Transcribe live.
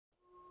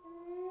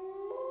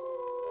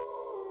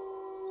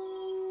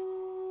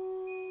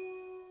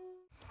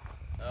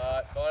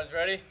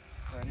Fighters ready?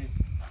 Ready.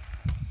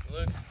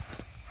 Salute.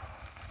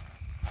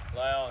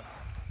 Lay on.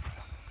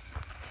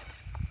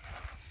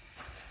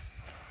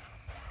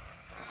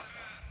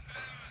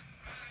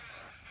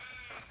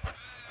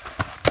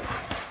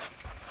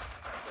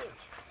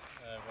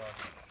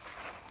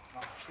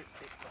 Oh shit,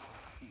 fix that.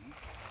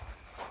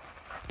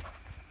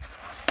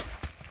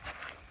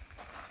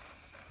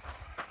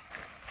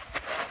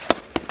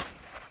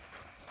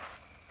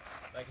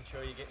 Making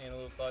sure you're getting in a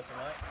little closer,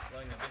 mate.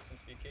 Blowing the distance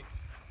for your kicks.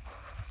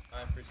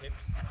 Aim for his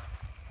hips.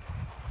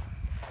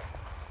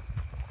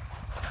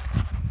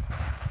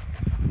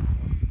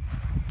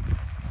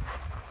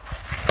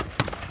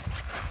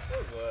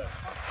 Good work.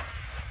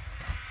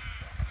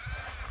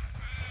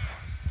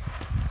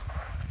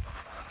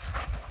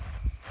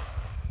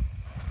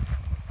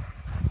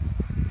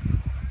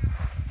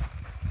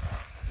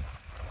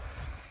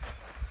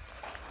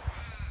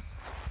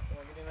 Come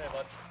on, get in there,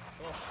 bud.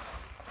 Come on.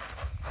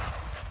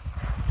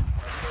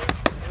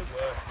 Good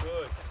work,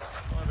 good.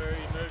 Come on, Barry,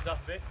 he moves up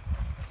a bit.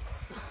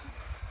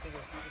 Think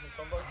of a few different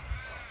combos.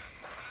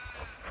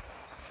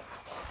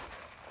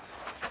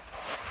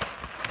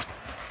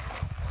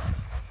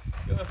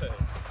 Good.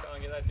 Just try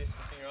and get that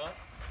distancing right.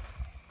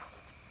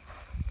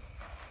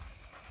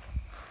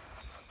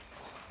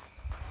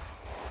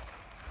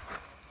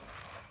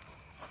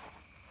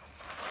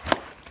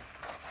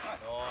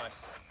 Nice.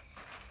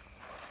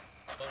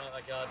 Fighting up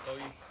that guard,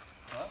 Foggy.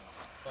 What?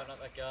 Fighting up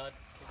that guard.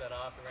 Keep that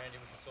arc around you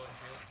with the sword and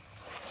shield.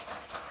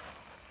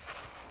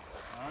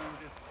 I'm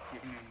just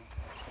giving him a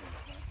chance,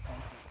 mate.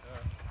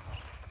 Alright.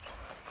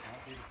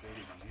 Can't be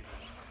defeated on here.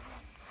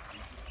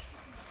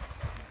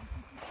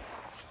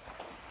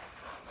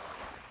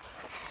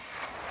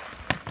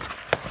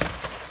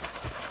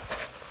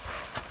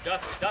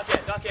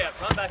 Duck out.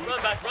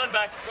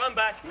 Run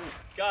back. Good.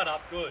 Guard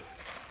up, good.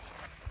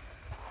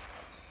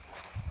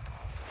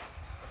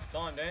 What's the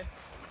time, Dan?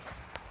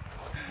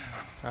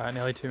 Alright,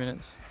 nearly 2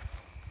 minutes.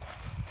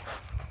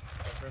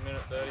 For a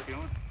minute 30.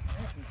 Going?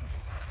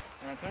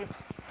 Round two?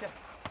 Yeah.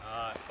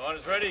 Alright,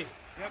 fighters ready?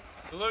 Yep.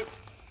 Salute.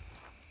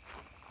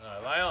 No,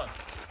 lay on.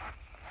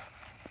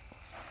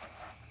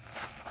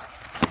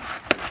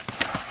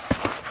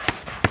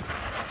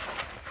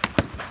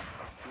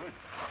 Good.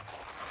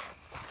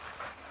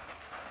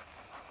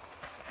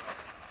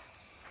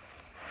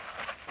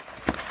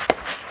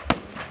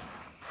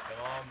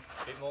 Come on,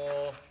 a bit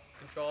more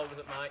control with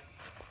it, mate.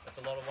 That's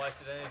a lot of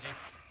wasted energy.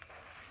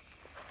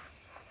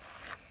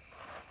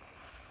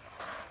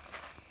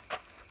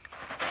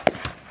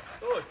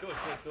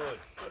 Good.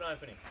 Good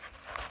opening.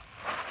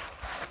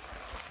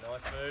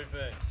 Nice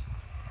movement.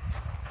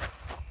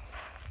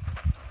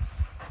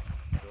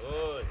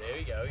 Good, there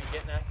we go. He's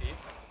getting active.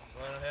 He's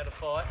learning how to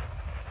fight.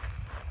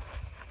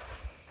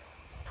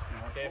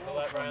 Careful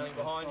that railing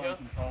behind you.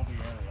 Control the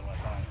area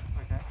like that.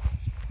 Okay.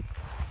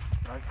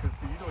 Right, because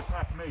for you to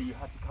attack me, you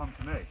have to come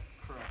to me.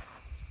 Correct.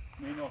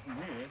 Meanwhile from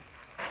here,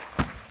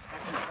 I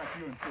can attack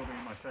you and still be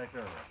in my safe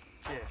area.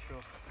 Yeah,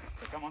 sure.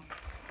 So come on.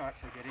 Alright,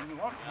 so get in the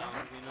lock. Yeah, I'm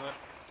into it.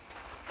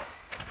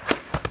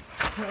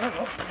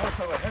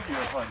 Also a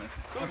heavier opponent.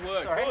 Good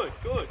work, Sorry.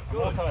 good.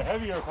 Also a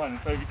heavier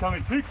opponent, so if you come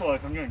in too close,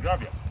 I'm going to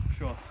grab you.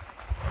 Sure.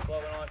 Well,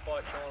 when I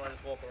fight Sean, I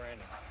just walk around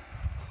him.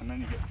 And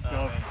then you get Oh,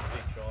 shoved man,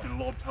 big Sean. and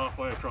lobbed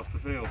halfway across the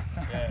field.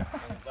 Yeah,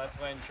 well, that's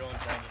when Sean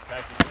changes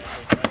tactics and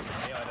he changes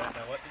me. I don't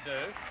know what to do.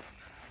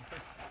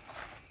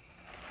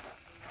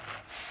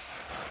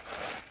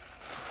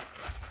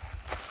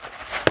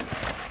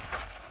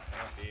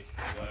 Nice hit,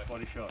 good work.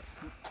 Body shot.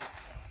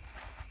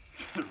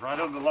 Right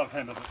on the love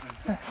handle.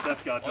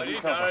 Death guard. I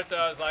didn't notice, so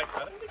I was like, I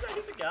don't think I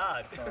hit the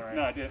guard. Sorry.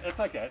 No, I did. It's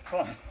okay, it's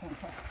fine.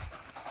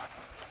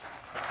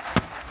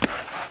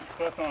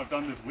 First time I've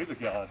done this with a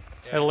guard.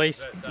 Yeah, At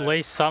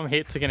least some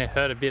hits are going to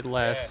hurt a bit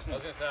less. Yeah, I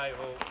was going to say,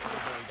 well,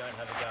 usually we don't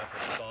have a guard for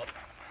a stop.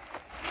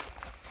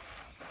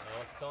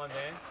 What's the time,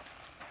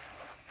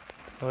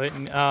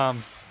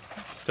 Dan?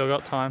 Still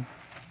got time.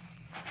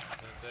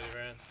 30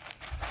 rounds.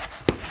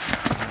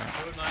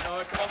 Good, mate.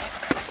 Oh, come on.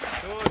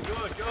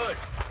 Good.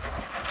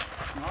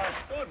 Nice.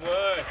 Good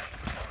work.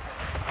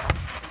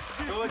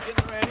 Good,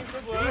 getting around him.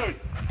 Good work.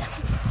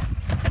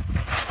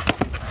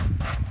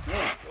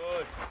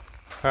 Good.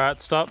 Alright,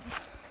 stop.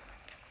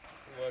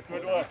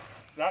 Good work.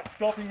 That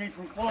stopping me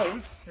from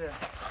close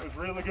was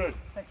really good.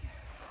 Thank you.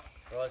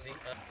 Risey.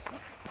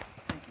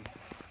 Thank you.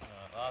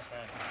 Last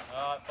round.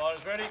 Alright,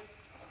 fighters ready?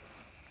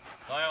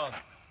 Lay on.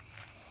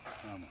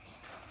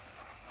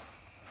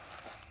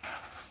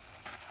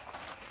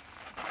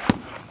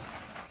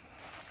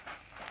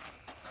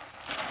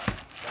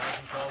 Don't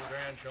control the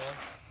ground, Sean.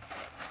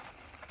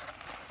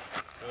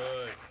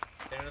 Good.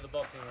 Centre of the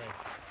boxing ring.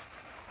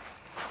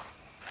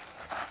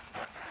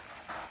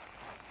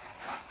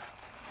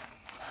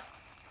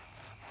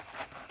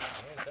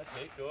 Yes, that's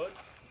it. Good.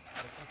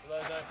 Listen for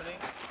those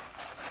openings.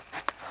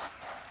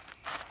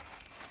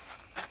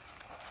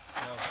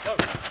 Go.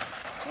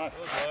 Nice.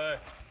 Good work.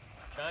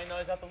 Chain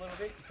those up a little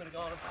bit. You could have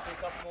gone for a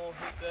couple more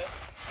hits there.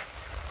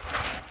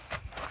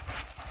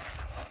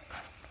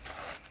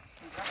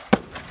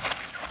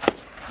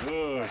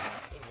 Good.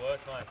 Good work,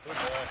 mate. Good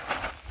work.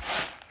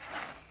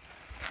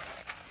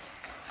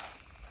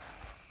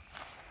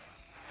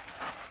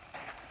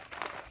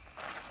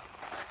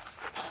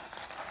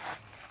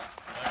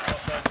 Don't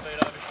cross those feet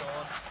over,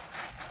 Sean.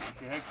 Keep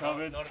your head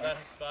covered. Not at that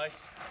space.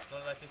 Not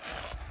at that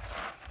distance.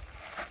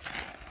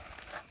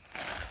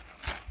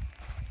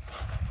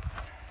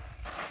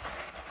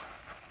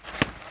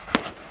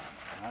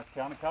 Nice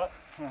counter cut.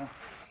 Come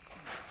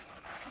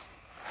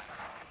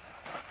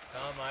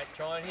on, mate.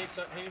 Try and hit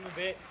him a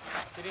bit.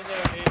 Get in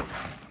there a bit.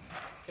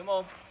 Come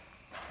on.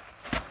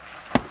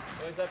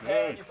 Where's that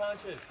power in your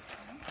punches?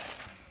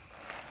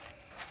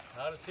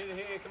 Hardest hitter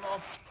here. Come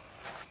on.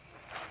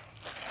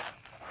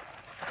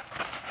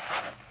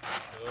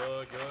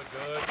 Good, good,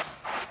 good.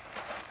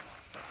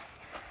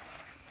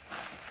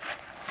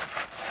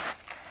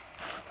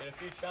 Get a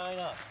few chain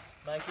ups.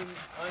 Making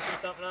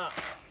something up.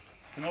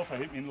 You can also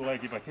hit me in the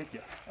leg if I kick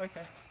you.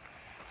 Okay.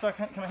 So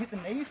can I hit the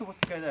knees or what's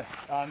the go there?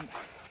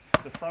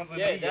 The front of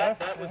the knee, yes.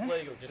 that was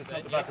legal. Just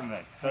not the back of the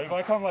neck. So if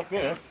I come like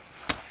this,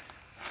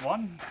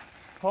 one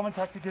common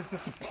tactic is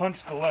just to punch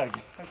the leg.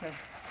 Okay.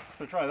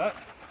 So try that.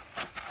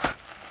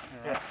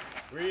 Yeah.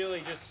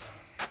 Really just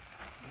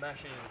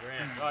mash it in the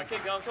ground. Alright,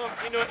 keep going. Come on.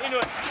 Into it, into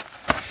it.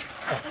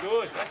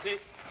 Good, that's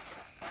it.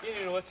 Get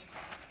into it.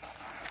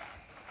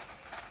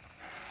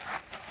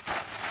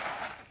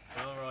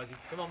 Come on, Risey.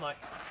 Come on, mate.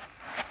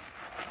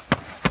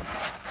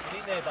 Get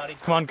in there, buddy.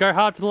 Come on, go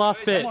hard for the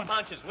last bit. Where's those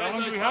punches? Where's How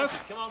long those do we have?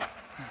 punches? Come on.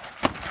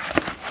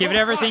 Give it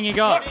everything you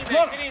got. Get in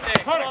there, get in there.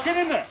 Come on. Get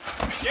in there!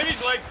 Get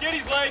his legs, get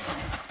his legs.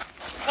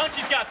 Punch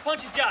his guts,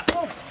 punch his guts.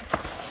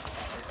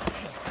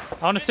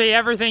 I want to see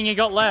everything you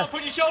got Come on, left.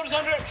 put your shoulders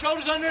under it,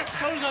 shoulders under it,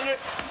 shoulders under it.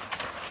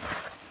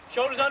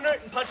 Shoulders under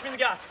it and punch him in the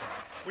guts.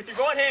 With your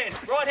right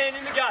hand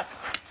in the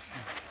guts.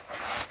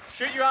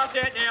 Shoot your ass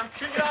out now,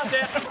 shoot your ass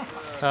out.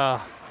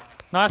 Oh,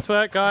 nice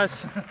work,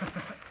 guys. And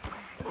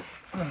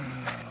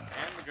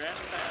the ground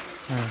and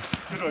pounds.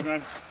 Good work,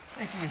 man.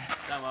 Thank you.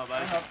 Don't worry,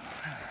 buddy.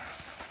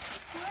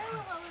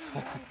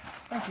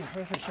 Thank you. I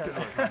appreciate it.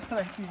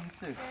 Thank you, you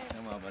too.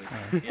 Don't worry,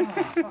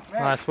 buddy.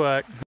 Nice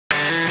work.